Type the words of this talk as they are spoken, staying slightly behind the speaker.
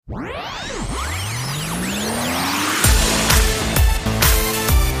The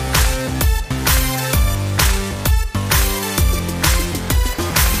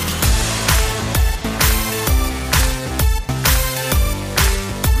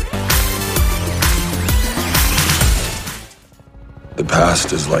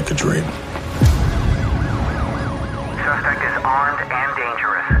past is like a dream. Suspect is armed and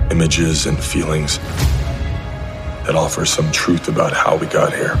dangerous. Images and feelings that offer some truth about how we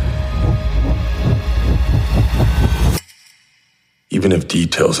got here. Even if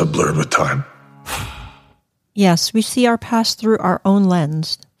details have blurred with time. Yes, we see our past through our own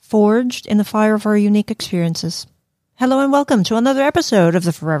lens, forged in the fire of our unique experiences. Hello and welcome to another episode of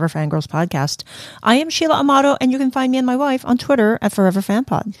the Forever Fangirls podcast. I am Sheila Amato, and you can find me and my wife on Twitter at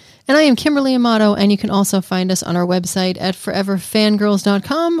ForeverFanPod. And I am Kimberly Amato, and you can also find us on our website at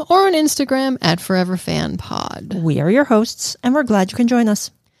foreverfangirls.com or on Instagram at foreverfanpod. We are your hosts, and we're glad you can join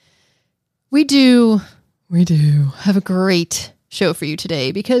us. We do have a great show for you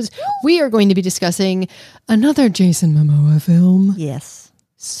today because we are going to be discussing another Jason Momoa film. Yes.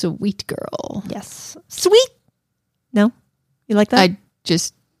 Sweet Girl. Yes. Sweet! No? You like that? I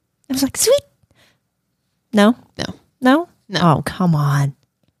was like, sweet! No? No. No? No. Oh, come on.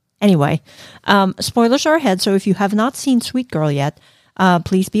 Anyway, spoilers are ahead, so if you have not seen Sweet Girl yet,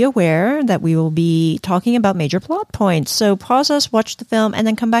 please be aware that we will be talking about major plot points. So pause us, watch the film, and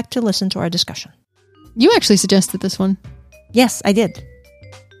then come back to listen to our discussion. You actually suggested this one. Yes, I did.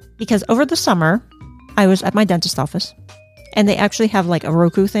 Because over the summer, I was at my dentist office, and they actually have like a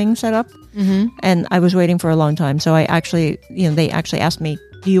Roku thing set up, and I was waiting for a long time. So I actually, they actually asked me,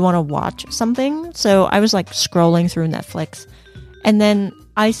 do you want to watch something? So I was like scrolling through Netflix, and then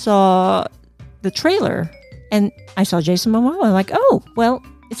I saw the trailer, and I saw Jason Momoa. I'm like, oh, well,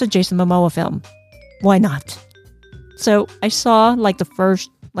 it's a Jason Momoa film. Why not? So I saw like the first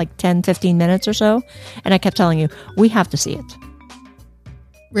 10, 15 minutes or so, and I kept telling you, we have to see it.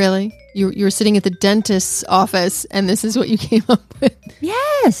 Really? You were sitting at the dentist's office, and this is what you came up with?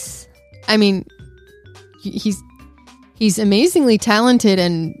 Yes. I mean, he's amazingly talented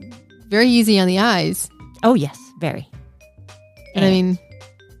and very easy on the eyes. Oh, yes, very. And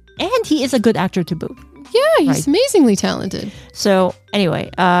he is a good actor to boot. Yeah, he's amazingly talented. So anyway,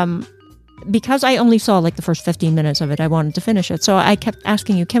 because I only saw like the first 15 minutes of it, I wanted to finish it. So I kept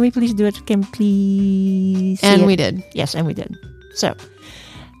asking you, can we please do it? Can we please see And it? we did. Yes, and we did. So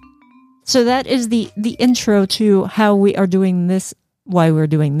that is the intro to how we are doing this, why we're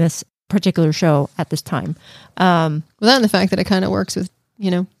doing this particular show at this time. Well, that and the fact that it kind of works with,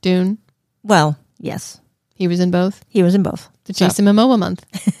 Dune. Well, yes. He was in both. He was in both. The Jason Momoa month.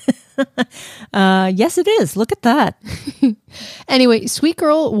 Yes, it is. Look at that. Anyway, Sweet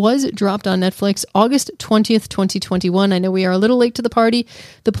Girl was dropped on Netflix August 20th, 2021. I know we are a little late to the party.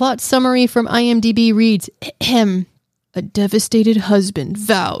 The plot summary from IMDb reads, a devastated husband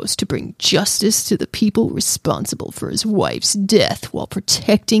vows to bring justice to the people responsible for his wife's death while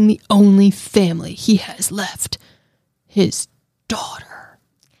protecting the only family he has left, his daughter.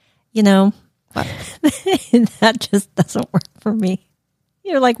 That just doesn't work for me.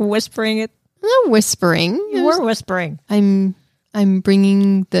 You're like whispering it. I'm not whispering. You were whispering. I'm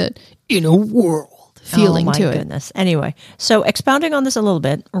bringing the inner world feeling to it. Oh my goodness. Anyway, so expounding on this a little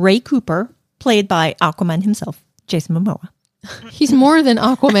bit, Ray Cooper, played by Aquaman himself, Jason Momoa. He's more than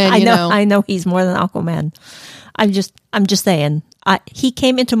Aquaman, I know he's more than Aquaman. I'm just saying. He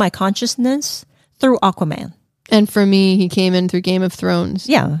came into my consciousness through Aquaman. And for me, he came in through Game of Thrones.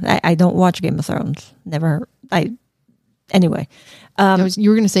 Yeah, I don't watch Game of Thrones. Never. Anyway. You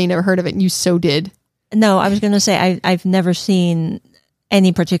were going to say you never heard of it, and you so did. No, I was going to say I've never seen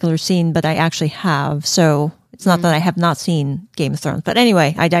any particular scene, but I actually have. So it's not that I have not seen Game of Thrones. But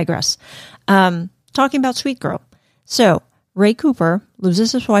anyway, I digress. Talking about Sweet Girl. So Ray Cooper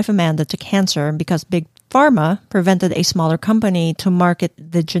loses his wife Amanda to cancer because Big Pharma prevented a smaller company to market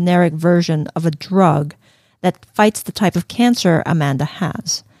the generic version of a drug that fights the type of cancer Amanda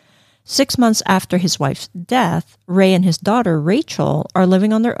has. 6 months after his wife's death, Ray and his daughter Rachel are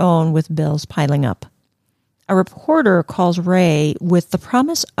living on their own with bills piling up. A reporter calls Ray with the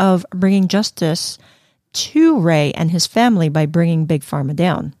promise of bringing justice to Ray and his family by bringing Big Pharma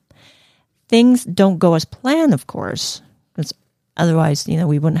down. Things don't go as planned, of course, because otherwise,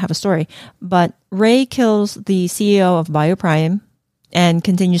 we wouldn't have a story. But Ray kills the CEO of Bioprime and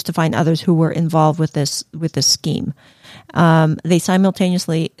continues to find others who were involved with this scheme. They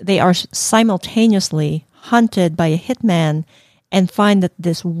are simultaneously hunted by a hitman and find that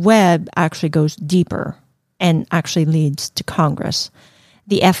this web actually goes deeper and actually leads to Congress.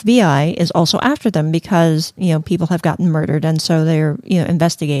 the FBI is also after them because, people have gotten murdered. And so they're,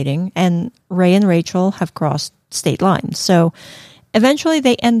 investigating. And Ray and Rachel have crossed state lines. So eventually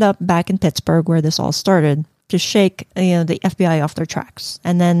they end up back in Pittsburgh where this all started to shake, the FBI off their tracks.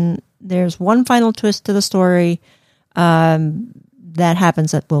 And then there's one final twist to the story that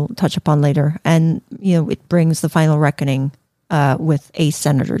happens that we'll touch upon later. And, it brings the final reckoning with a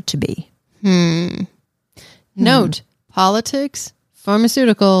senator-to-be. Note, politics,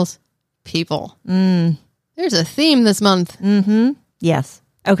 pharmaceuticals, people. There's a theme this month. Yes.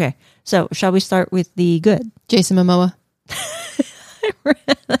 Okay. So shall we start with the good? Jason Momoa.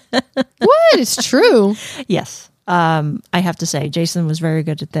 What? It's true. Yes. I have to say, Jason was very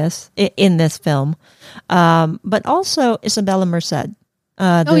good at this, in this film. But also Isabella Merced,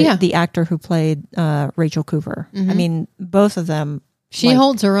 the actor who played Rachel Cooper. I mean, both of them. She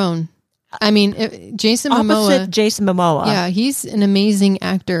holds her own. I mean, Jason Momoa. Jason Momoa. Yeah, he's an amazing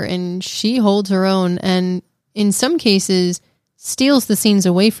actor, and she holds her own, and in some cases, steals the scenes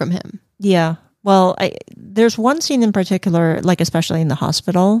away from him. Yeah. Well, there's one scene in particular, like especially in the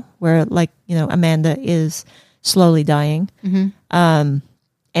hospital, where Amanda is slowly dying, and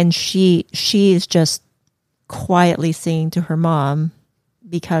she is just quietly singing to her mom.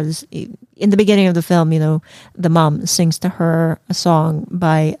 Because in the beginning of the film, the mom sings to her a song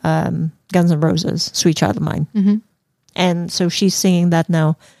by Guns N' Roses, Sweet Child of Mine. And so she's singing that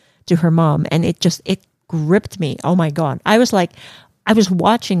now to her mom. And it gripped me. Oh my God. I was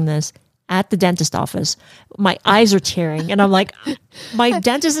watching this at the dentist office. My eyes are tearing. And I'm like, my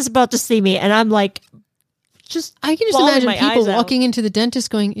dentist is about to see me. And I'm like, I can just imagine people walking into the dentist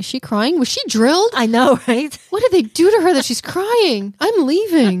going, is she crying? Was she drilled? I know, right? What did they do to her that she's crying? I'm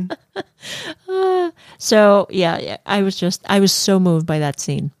leaving. So, yeah, I was so moved by that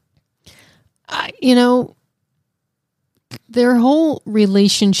scene. Their whole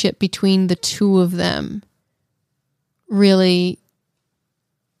relationship between the two of them really,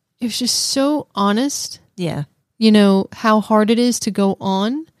 it was just so honest. Yeah. How hard it is to go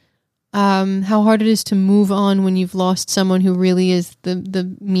on. How hard it is to move on when you've lost someone who really is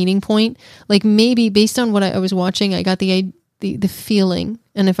the meeting point. Like maybe based on what I was watching, I got the feeling,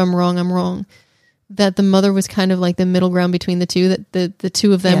 and if I'm wrong, I'm wrong, that the mother was kind of like the middle ground between the two, that the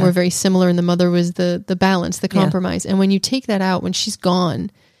two of them were very similar, and the mother was the balance, the compromise. And when you take that out, when she's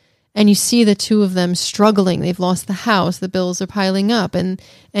gone, and you see the two of them struggling, they've lost the house, the bills are piling up, and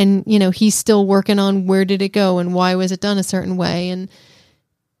he's still working on where did it go and why was it done a certain way, and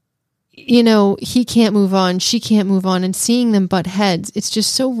he can't move on, she can't move on, and seeing them butt heads, it's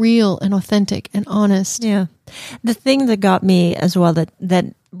just so real and authentic and honest. Yeah. The thing that got me as well,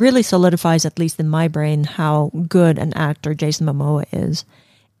 that really solidifies, at least in my brain, how good an actor Jason Momoa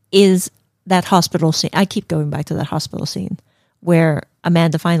is that hospital scene. I keep going back to that hospital scene where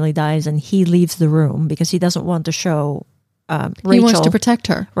Amanda finally dies and he leaves the room because he doesn't want to show Rachel. He wants to protect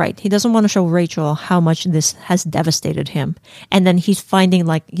her. Right. He doesn't want to show Rachel how much this has devastated him. And then he's finding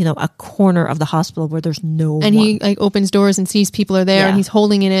a corner of the hospital where there's no one. And he opens doors and sees people are there and he's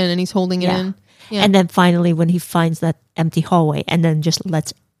holding it in and he's holding it in. Yeah. And then finally when he finds that empty hallway and then just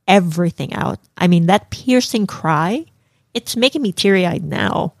lets everything out. I mean, that piercing cry, it's making me teary-eyed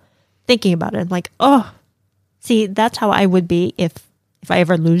now thinking about it. I'm like, oh, see, that's how I would be if I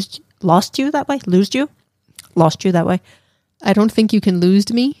ever lost you that way. Lost you that way. I don't think you can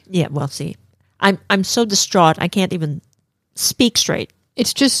lose me. Yeah, well, see, I'm so distraught. I can't even speak straight.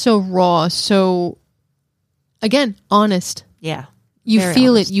 It's just so raw. So, again, honest. Yeah. You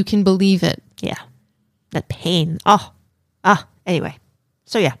feel honest. It. You can believe it. Yeah. That pain. Anyway.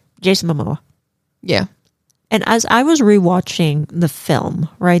 So, yeah, Jason Momoa. Yeah. And as I was rewatching the film,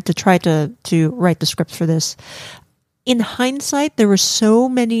 right, to try to write the script for this, in hindsight, there were so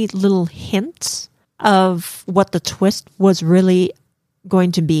many little hints of what the twist was really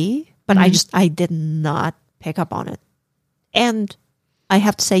going to be, but I did not pick up on it. And I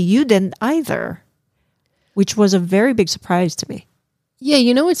have to say you didn't either, which was a very big surprise to me. Yeah,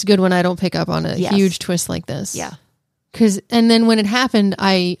 it's good when I don't pick up on a huge twist like this. Yeah. And then when it happened,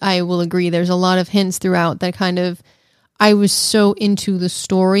 I will agree, there's a lot of hints throughout that kind of, I was so into the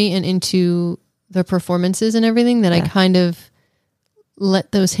story and into the performances and everything that I kind of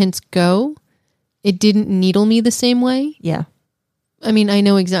let those hints go. It didn't needle me the same way. Yeah. I mean, I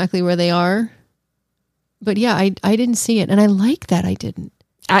know exactly where they are. But yeah, I didn't see it. And I like that I didn't.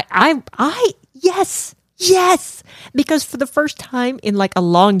 Yes. Because for the first time in a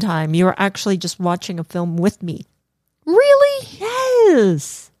long time, you were actually just watching a film with me. Really?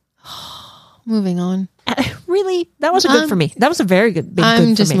 Yes. Moving on. Really? That was good for me. That was a very good, big good for me.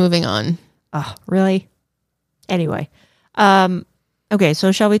 I'm just moving on. Oh, really? Anyway. Okay,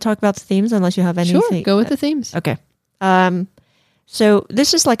 so shall we talk about the themes unless you have any? Sure, go with the themes. Okay. So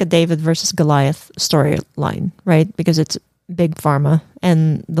this is like a David versus Goliath storyline, right? Because it's big pharma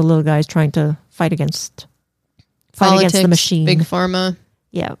and the little guy's trying to fight against the machine. Big pharma,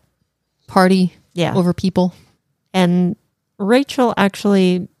 Yeah. party Yeah. over people. And Rachel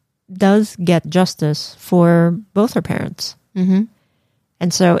actually does get justice for both her parents. Mm-hmm.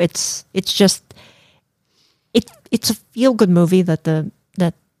 And so it's just it's a feel good movie that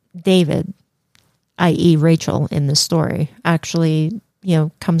that David, i.e. Rachel in this story, actually,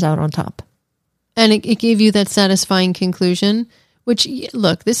 comes out on top. And it gave you that satisfying conclusion, which,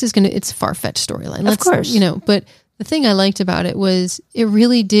 look, it's a far-fetched storyline. Of course. But the thing I liked about it was it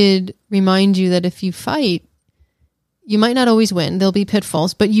really did remind you that if you fight, you might not always win. There'll be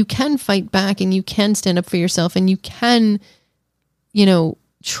pitfalls, but you can fight back and you can stand up for yourself and you can,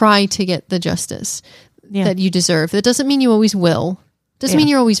 try to get the justice that you deserve. That doesn't mean you always will. Doesn't mean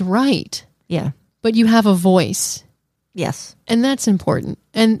you're always right. Yeah. But you have a voice. Yes. And that's important.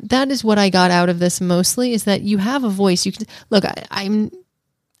 And that is what I got out of this mostly, is that you have a voice. You can look, I'm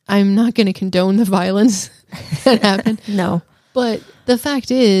not going to condone the violence that happened. No. But the fact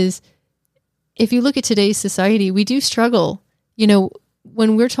is, if you look at today's society, we do struggle.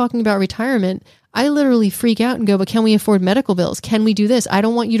 When we're talking about retirement, I literally freak out and go, but can we afford medical bills? Can we do this? I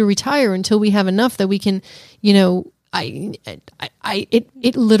don't want you to retire until we have enough that we can, it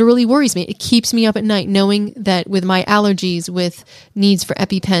literally worries me. It keeps me up at night knowing that with my allergies, with needs for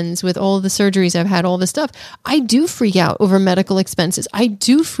EpiPens, with all the surgeries I've had, all this stuff, I do freak out over medical expenses. I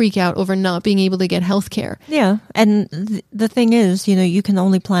do freak out over not being able to get health care. Yeah. And the thing is, you can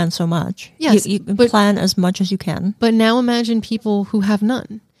only plan so much. Yes. You can plan as much as you can. But now imagine people who have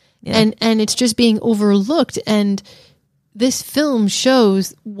none. Yeah. And it's just being overlooked. And this film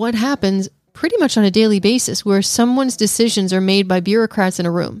shows what happens pretty much on a daily basis, where someone's decisions are made by bureaucrats in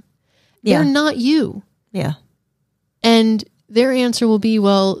a room. They're not you. Yeah. And their answer will be,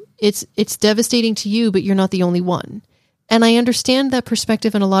 well, it's devastating to you, but you're not the only one. And I understand that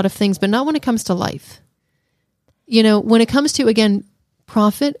perspective in a lot of things, but not when it comes to life. When it comes to, again,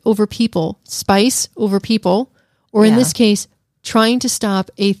 profit over people, spice over people, or in this case, trying to stop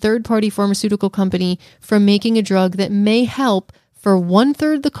a third-party pharmaceutical company from making a drug that may help for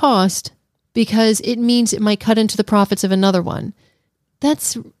 1/3 the cost because it means it might cut into the profits of another one.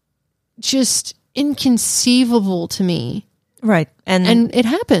 That's just inconceivable to me. Right. And it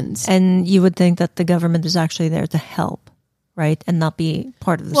happens. And you would think that the government is actually there to help, right? And not be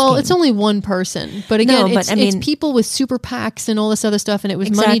part of the scheme. Well, it's only one person. But again, it's people with super PACs and all this other stuff, and it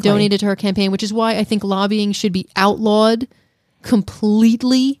was money donated to her campaign, which is why I think lobbying should be outlawed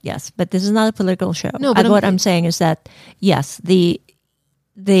completely. Yes, but this is not a political show. No, but what I'm saying is that, yes, they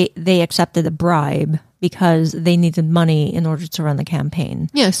accepted a bribe because they needed money in order to run the campaign.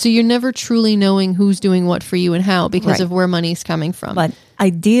 Yeah, so you're never truly knowing who's doing what for you and how because Right. of where money's coming from. But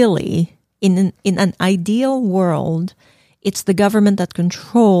ideally, in an ideal world, it's the government that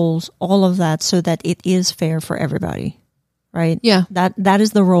controls all of that so that it is fair for everybody, right? Yeah. That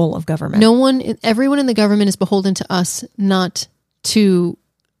is the role of government. Everyone in the government is beholden to us, not to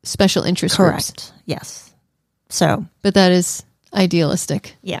special interest groups. Correct. Yes. So, But that is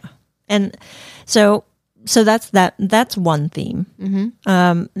idealistic. yeah. And so that's one theme.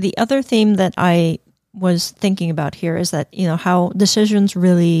 Mm-hmm. The other theme that I was thinking about here is that, how decisions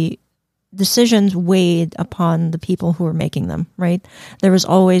weighed upon the people who were making them, right? There was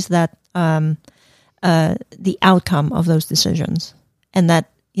always that, the outcome of those decisions, and that,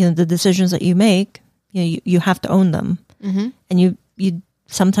 the decisions that you make, you have to own them. Mm-hmm. And you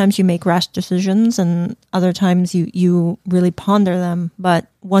sometimes you make rash decisions, and other times you really ponder them. But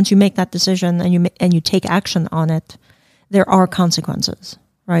once you make that decision and you take action on it, there are consequences,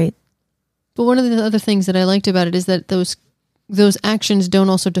 right? But one of the other things that I liked about it is that those actions don't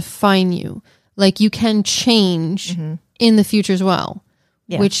also define you. Like, you can change in the future as well,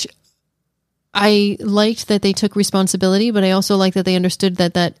 which I liked that they took responsibility, but I also liked that they understood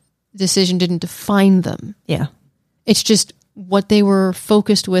that decision didn't define them. Yeah. It's just what they were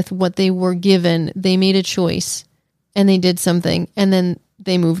focused with, what they were given. They made a choice and they did something and then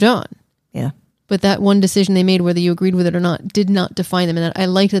they moved on. Yeah. But that one decision they made, whether you agreed with it or not, did not define them. And I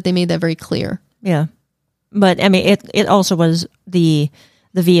like that they made that very clear. Yeah. But I mean, it also was the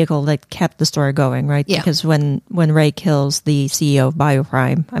vehicle that kept the story going, right? Yeah. Because when Ray kills the CEO of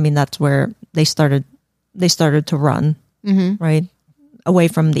Bioprime, I mean, that's where they started to run, right? Away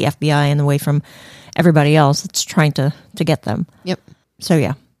from the FBI and away from everybody else that's trying to get them. Yep. So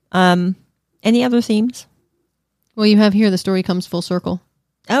yeah. Any other themes? Well, you have here the story comes full circle.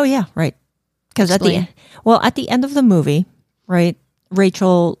 Oh yeah, right. Because at the end of the movie, right,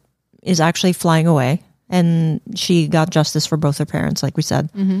 Rachel is actually flying away, and she got justice for both her parents, like we said.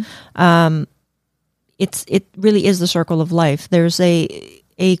 It really is the circle of life. There's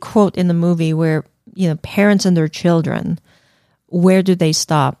a quote in the movie where, parents and their children, where do they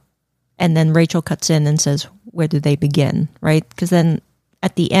stop? And then Rachel cuts in and says, where do they begin? Right? Because then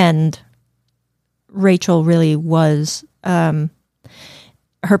at the end, Rachel really was, her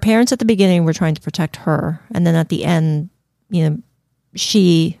parents at the beginning were trying to protect her. And then at the end,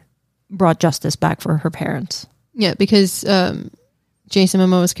 she brought justice back for her parents. Yeah, because Jason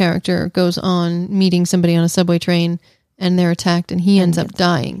Momoa's character goes on meeting somebody on a subway train and they're attacked and he ends up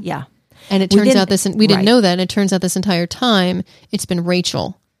dying. Yeah. And it turns out we didn't right. know that. And it turns out this entire time it's been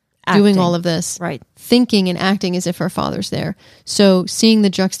Rachel doing all of this. Right. Thinking and acting as if her father's there. So seeing the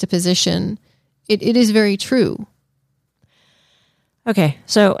juxtaposition, it is very true. Okay.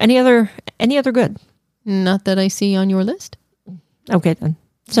 So any other good? Not that I see on your list. Okay then.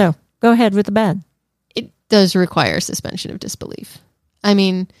 So go ahead with the bad. It does require suspension of disbelief. I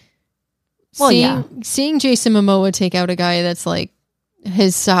mean, seeing Jason Momoa take out a guy that's like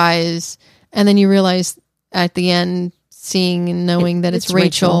his size, and then you realize at the end, seeing and knowing that it's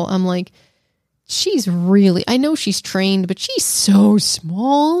Rachel, I'm like, she's really, I know she's trained, but she's so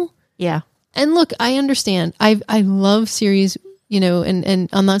small. Yeah. And look, I understand. I love series, and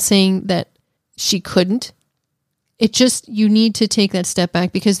I'm not saying that she couldn't. It just, you need to take that step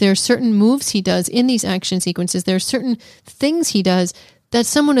back because there are certain moves he does in these action sequences. There are certain things he does that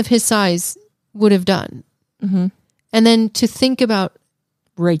someone of his size would have done. Mm-hmm. And then to think about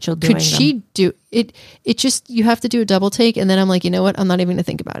Rachel doing could she do it? It just, you have to do a double take. And then I'm like, you know what? I'm not even going to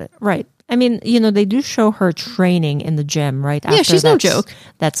think about it. Right. I mean, they do show her training in the gym, right? Yeah, she's no joke.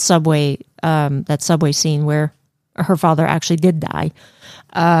 That subway scene where her father actually did die.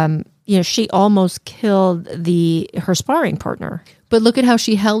 She almost killed her sparring partner. But look at how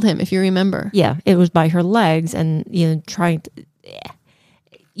she held him, if you remember. Yeah, it was by her legs and, trying to...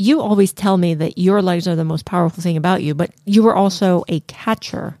 You always tell me that your legs are the most powerful thing about you, but you were also a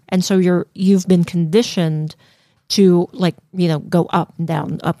catcher. And so you've been conditioned to go up,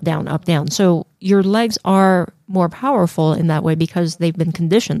 down, up, down, up, down. So your legs are more powerful in that way because they've been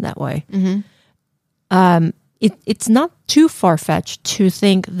conditioned that way. Mm-hmm. It's not too far-fetched to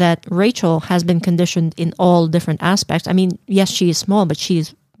think that Rachel has been conditioned in all different aspects. I mean, yes, she is small, but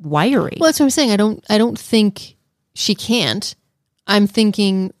she's wiry. Well, that's what I'm saying. I don't think she can't. I'm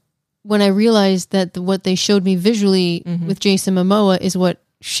thinking when I realized that what they showed me visually with Jason Momoa is what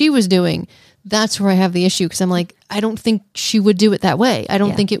she was doing, that's where I have the issue because I'm like, I don't think she would do it that way. I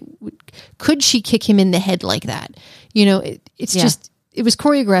don't think could she kick him in the head like that? It's just, it was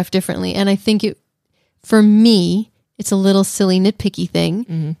choreographed differently. And I think for me, it's a little silly nitpicky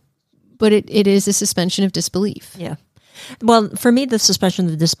thing, but it is a suspension of disbelief. Yeah. Well, for me, the suspension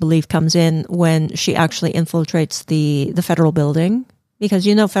of disbelief comes in when she actually infiltrates the federal building because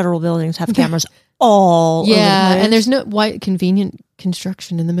federal buildings have cameras all over the place. And there's no convenient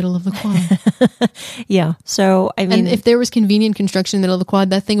construction in the middle of the quad. Yeah, so I mean, and if there was convenient construction in the middle of the quad,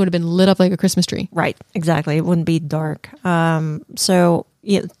 that thing would have been lit up like a Christmas tree. Right, exactly. It wouldn't be dark. So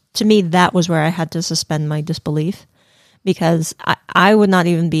to me, that was where I had to suspend my disbelief because I would not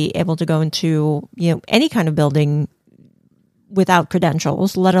even be able to go into any kind of building without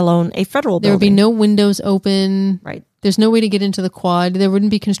credentials, let alone a federal building. There would be no windows open. Right. There's no way to get into the quad. There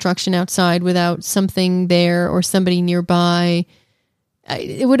wouldn't be construction outside without something there or somebody nearby.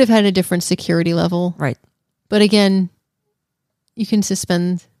 It would have had a different security level. Right. But again, you can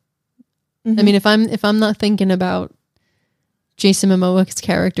suspend. Mm-hmm. I mean, if I'm not thinking about Jason Momoa's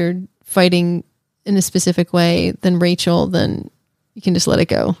character fighting in a specific way than Rachel, then you can just let it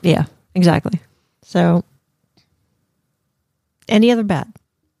go. Yeah, exactly. So... Any other bad?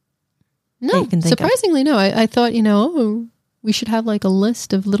 No, surprisingly, no. I thought, we should have like a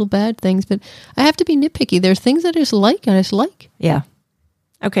list of little bad things, but I have to be nitpicky. There's things that I just like. Yeah.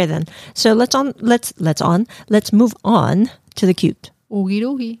 Okay, then. So let's move on to the cute. Okie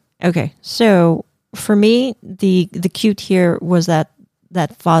dokie. Okay. So for me, the cute here was that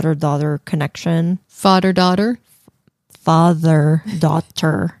father-daughter connection. Father-daughter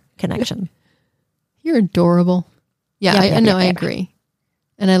connection. You're adorable. Yeah, I agree.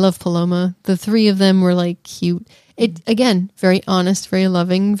 And I love Paloma. The three of them were like cute. It, again, very honest, very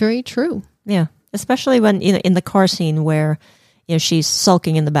loving, very true. Yeah. Especially when, in the car scene where, she's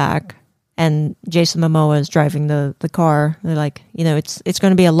sulking in the back and Jason Momoa is driving the car. They're like, it's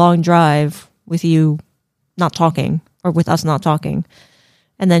going to be a long drive with you not talking or with us not talking.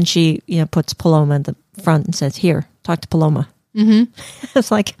 And then she, puts Paloma in the front and says, here, talk to Paloma. Mm-hmm.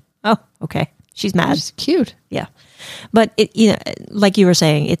 It's like, oh, okay. She's mad. It's cute. Yeah. But it, you know, like you were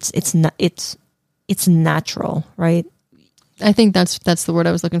saying, it's natural, right? I think that's the word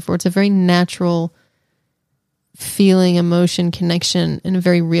I was looking for. It's a very natural feeling, emotion, connection, and a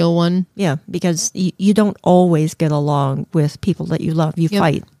very real one. Yeah, because you don't always get along with people that you love. You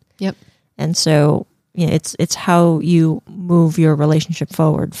fight. Yep. And so, you know, it's how you move your relationship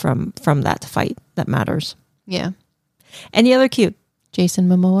forward from that fight that matters. Yeah. Any other cute? Jason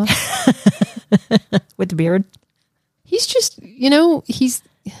Momoa. With the beard? He's just, you know,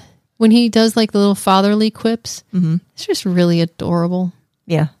 when he does like the little fatherly quips, it's just really adorable.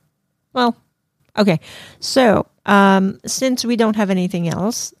 Yeah. Well, okay. So, since we don't have anything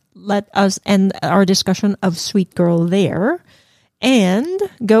else, let us end our discussion of Sweet Girl there and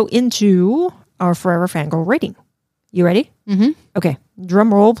go into our Forever Fangirl rating. You ready? Mm-hmm. Okay.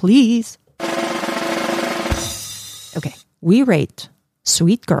 Drum roll, please. Okay. We rate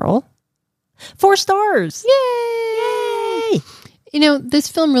Sweet Girl 4 stars. Yay! You know, this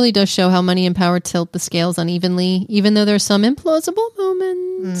film really does show how Money and Power tilt the scales unevenly, even though there's some implausible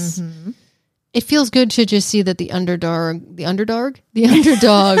moments. It feels good to just see that the underdog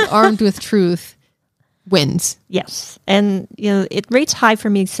armed with truth wins. Yes. And, you know, it rates high for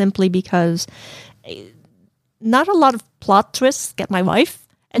me simply because not a lot of plot twists get my wife.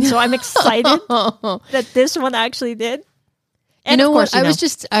 And so I'm excited that this one actually did. And you know of course,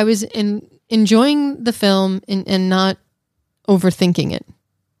 what? I was enjoying the film and not overthinking it.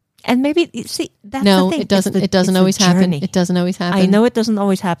 And maybe, see, that's no, the thing. it doesn't always happen. It doesn't always happen. I know it doesn't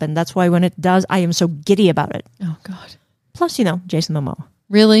always happen. That's why when it does, I am so giddy about it. Oh, God. Plus, you know, Jason Momoa.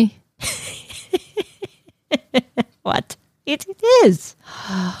 Really? What? It is.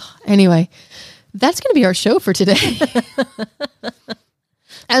 Anyway, that's going to be our show for today.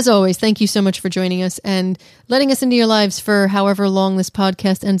 As always, thank you so much for joining us and letting us into your lives for however long this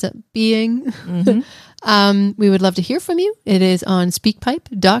podcast ends up being. We would love to hear from you. It is on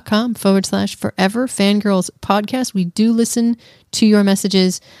speakpipe.com/forever fangirls podcast. We do listen to your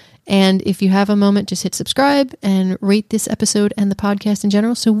messages. And if you have a moment, just hit subscribe and rate this episode and the podcast in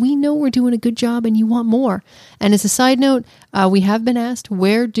general so we know we're doing a good job and you want more. And as a side note, we have been asked,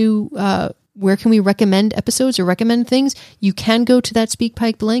 where can we recommend episodes or recommend things? You can go to that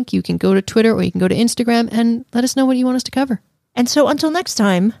SpeakPipe link. You can go to Twitter or you can go to Instagram and let us know what you want us to cover. And so until next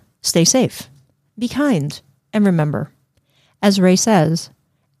time, stay safe, be kind, and remember, as Ray says,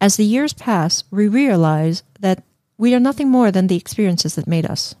 as the years pass, we realize that we are nothing more than the experiences that made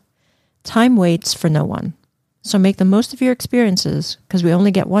us. Time waits for no one. So make the most of your experiences because we only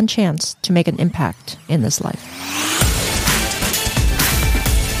get one chance to make an impact in this life.